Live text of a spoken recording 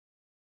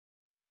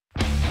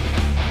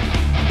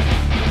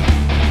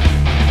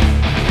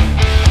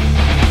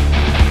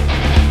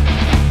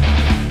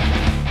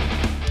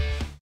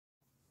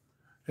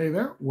Hey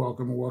there,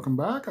 welcome and welcome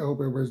back. I hope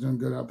everybody's doing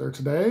good out there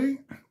today.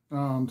 Today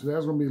I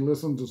was going to be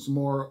listening to some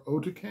more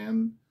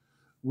Otyken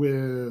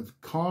with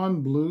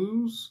Khan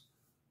Blues.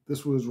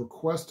 This was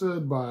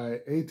requested by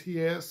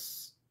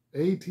ATAS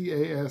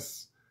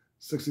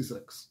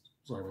 66.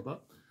 Sorry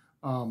about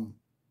that.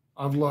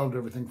 I've loved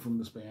everything from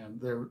this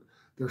band.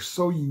 They're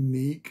so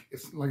unique.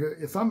 It's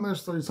not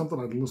necessarily something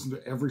I'd listen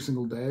to every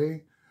single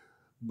day,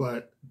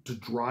 but to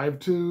drive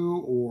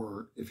to,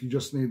 or if you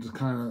just need to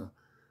kind of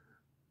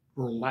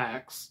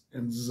relax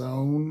and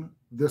zone,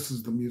 this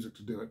is the music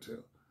to do it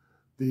to.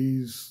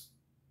 These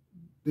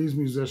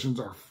musicians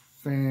are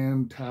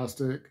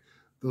fantastic.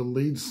 The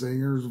lead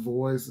singer's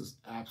voice is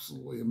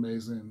absolutely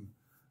amazing.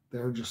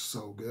 They're just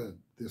so good.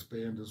 This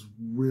band is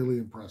really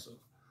impressive.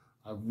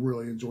 I've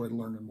really enjoyed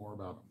learning more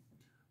about them.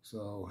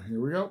 So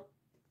here we go.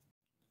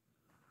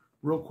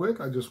 Real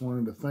quick, I just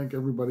wanted to thank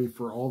everybody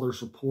for all their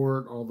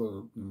support, all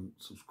the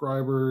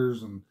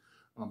subscribers and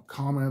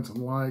comments and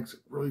likes. It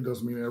really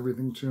does mean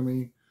everything to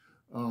me.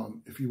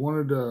 If you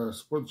wanted to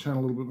support the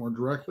channel a little bit more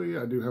directly,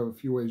 I do have a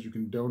few ways you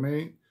can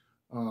donate.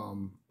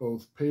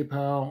 Both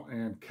PayPal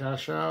and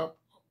Cash App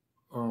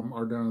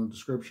are down in the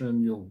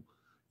description. You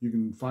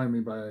can find me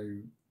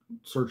by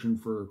searching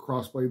for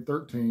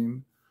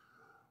Crossblade13.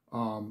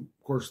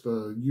 Of course,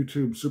 the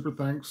YouTube Super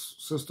Thanks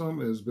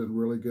system has been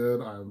really good.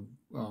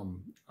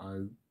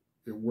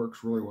 It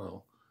works really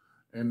well.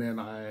 And then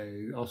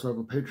I also have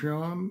a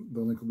Patreon. The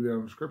link will be down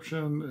in the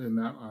description. And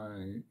that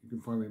you can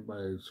find me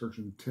by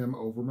searching Tim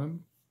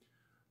Overman.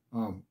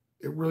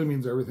 It really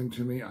means everything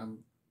to me. I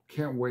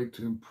can't wait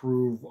to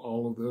improve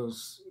all of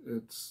this.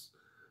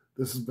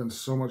 This has been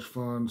so much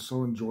fun,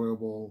 so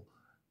enjoyable,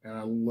 and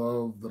I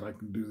love that I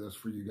can do this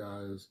for you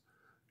guys.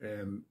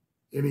 And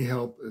any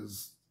help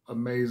is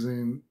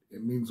amazing.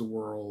 It means the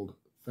world.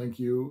 Thank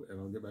you, and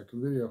I'll get back to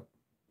the video.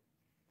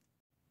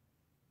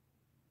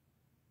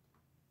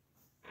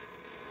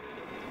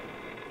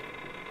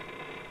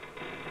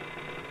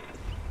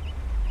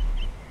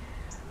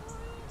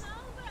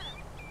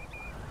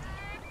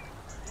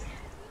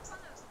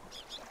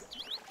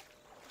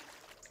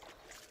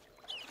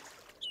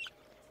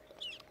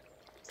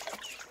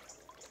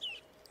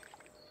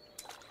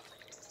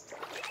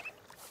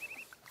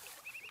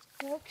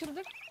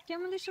 Kürdük.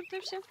 Yanımda şurada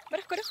bir şey.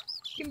 Bırak bırak.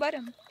 Kim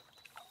barım?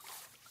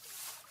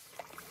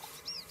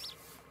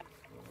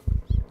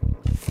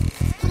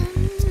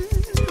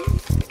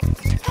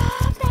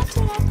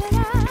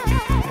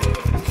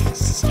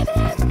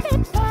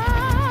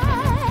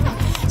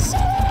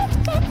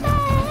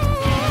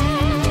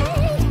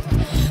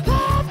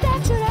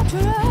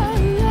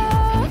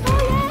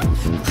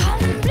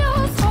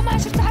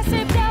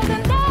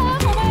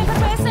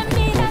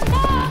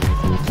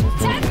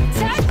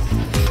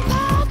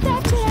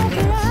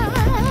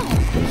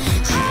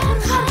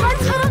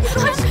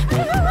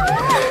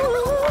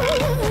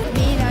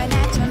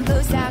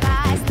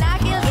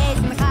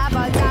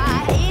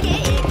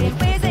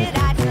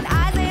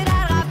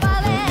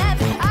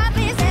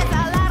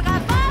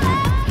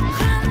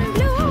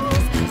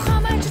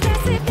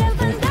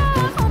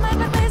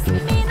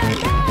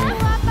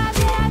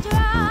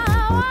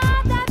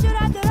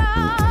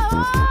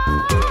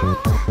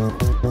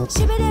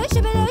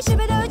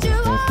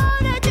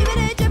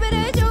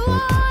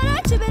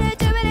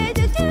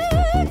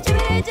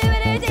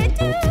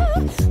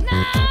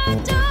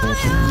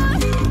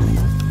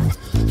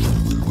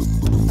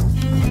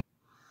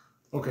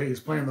 Okay,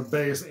 he's playing the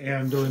bass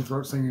and doing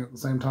throat singing at the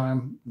same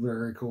time.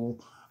 Very cool.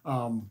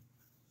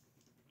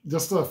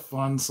 Just a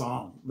fun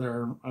song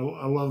there. I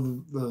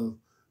love the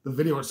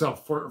video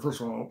itself.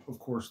 First of all, of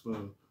course, the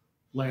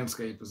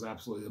landscape is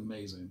absolutely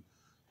amazing.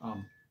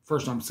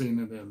 First I'm seeing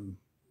it in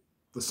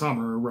the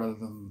summer rather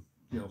than,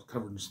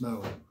 covered in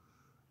snow.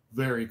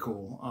 Very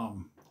cool.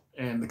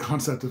 And the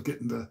concept of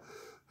getting to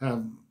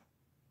have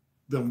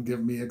them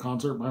give me a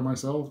concert by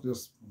myself,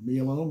 just me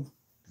alone,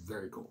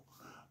 very cool.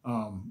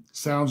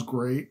 Sounds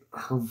great.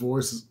 Her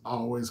voice is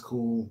always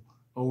cool,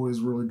 always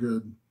really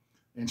good.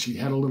 And she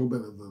had a little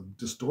bit of a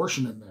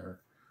distortion in there,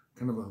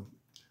 kind of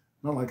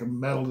not like a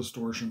metal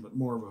distortion, but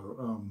more of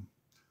a,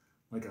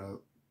 like a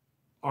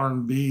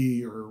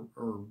R&B or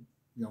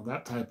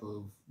that type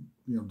of,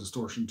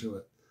 distortion to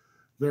it.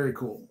 Very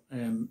cool.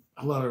 And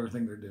I love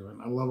everything they're doing.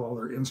 I love all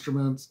their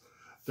instruments.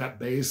 That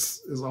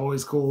bass is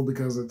always cool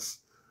because it's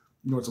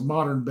a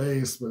modern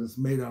bass, but it's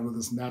made out of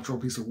this natural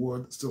piece of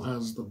wood that still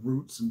has the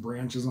roots and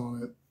branches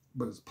on it,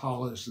 but it's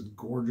polished and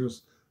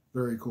gorgeous.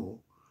 Very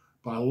cool.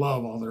 But I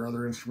love all their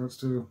other instruments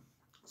too.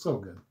 So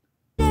good.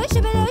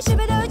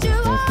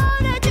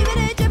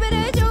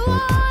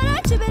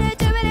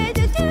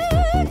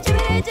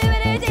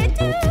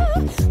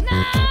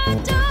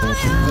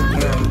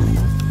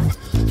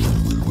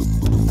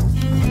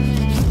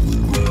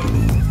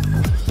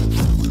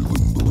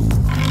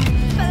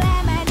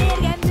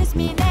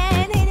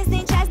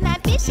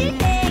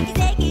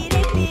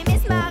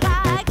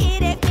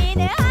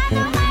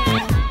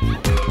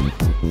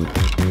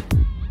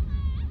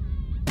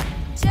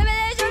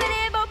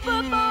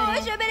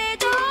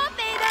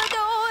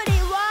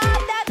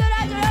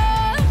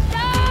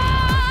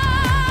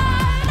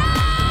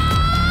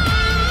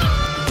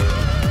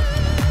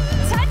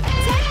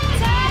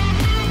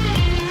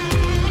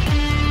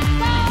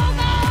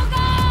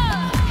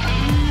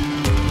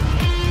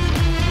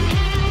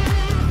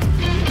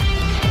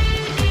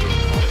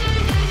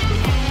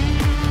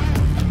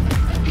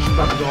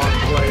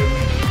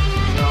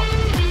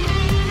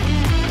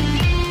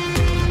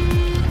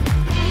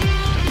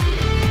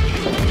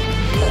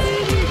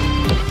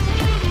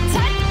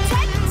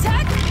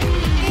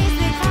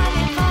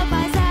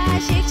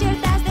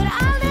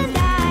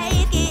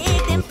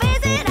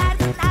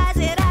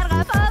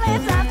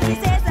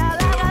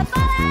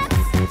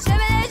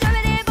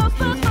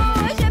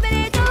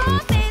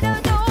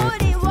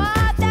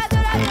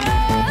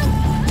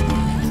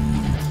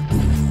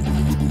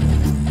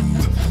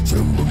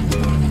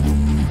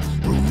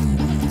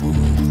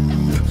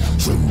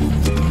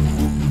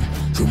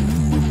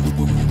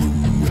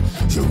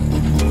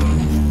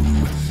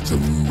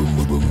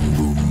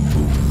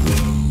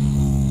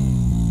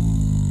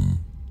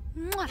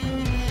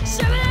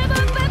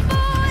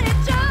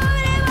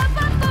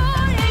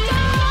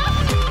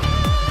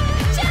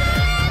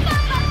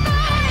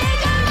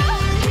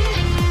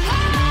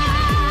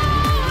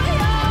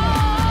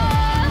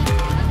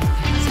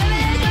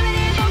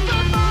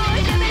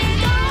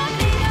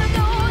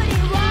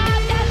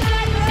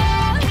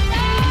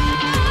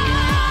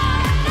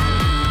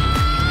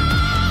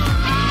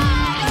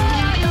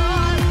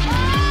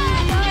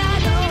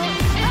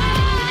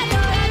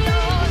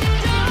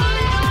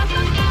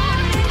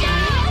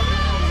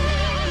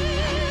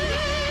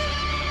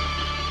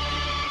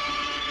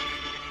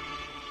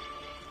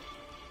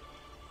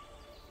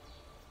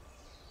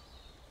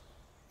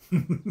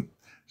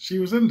 She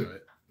was into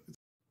it.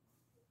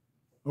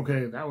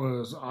 Okay, that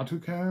was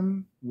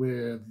Otyken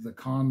with the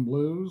Khan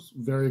Blues.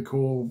 Very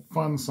cool,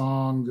 fun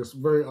song, just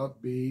very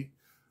upbeat.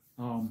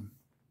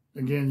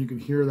 Again, you can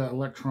hear that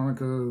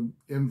electronica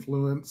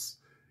influence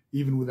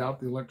even without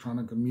the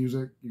electronica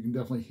music. You can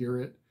definitely hear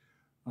it.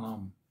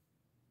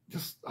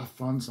 Just a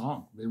fun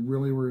song. They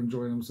really were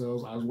enjoying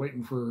themselves. I was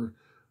waiting for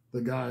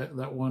the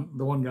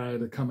one guy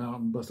to come out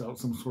and bust out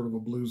some sort of a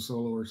blues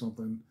solo or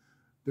something.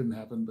 Didn't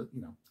happen, but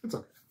you know, it's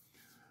okay.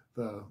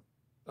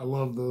 I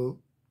love the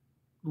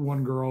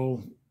one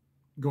girl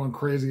going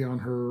crazy on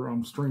her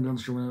stringed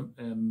instrument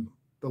and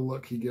the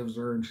look he gives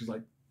her, and she's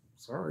like,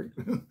 sorry.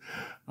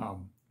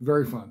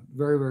 Very fun.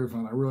 Very, very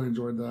fun. I really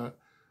enjoyed that.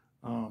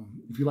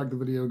 If you like the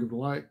video, give it a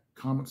like,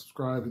 comment,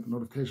 subscribe, hit the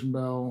notification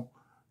bell.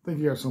 Thank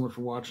you guys so much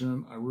for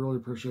watching. I really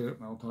appreciate it,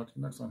 and I'll talk to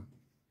you next time.